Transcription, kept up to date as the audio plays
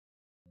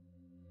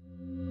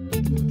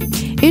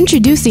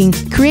Introducing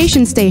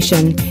Creation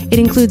Station. It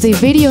includes a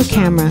video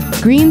camera,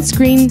 green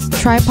screen,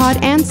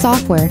 tripod, and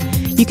software.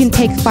 You can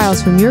take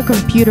files from your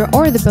computer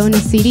or the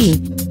bonus CD.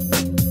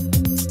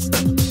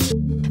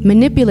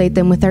 Manipulate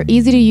them with our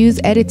easy-to-use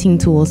editing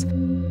tools.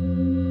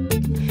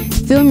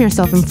 Film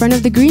yourself in front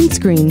of the green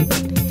screen.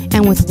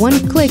 And with one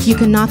click, you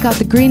can knock out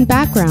the green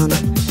background.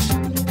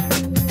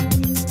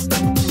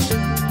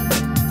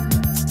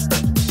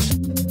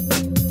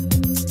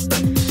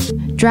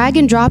 Drag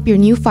and drop your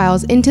new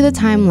files into the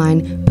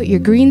timeline. Put your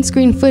green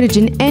screen footage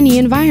in any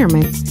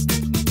environment.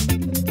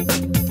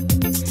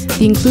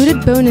 The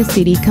included bonus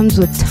CD comes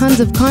with tons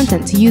of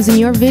content to use in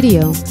your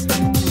video.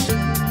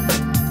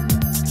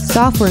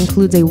 Software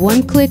includes a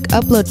one-click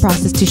upload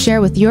process to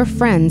share with your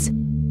friends.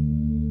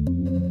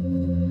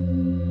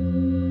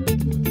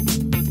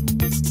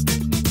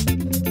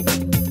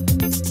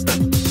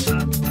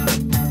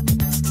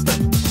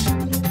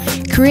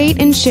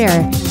 Create and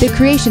share, the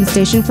Creation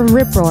Station from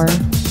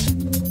RipRoar.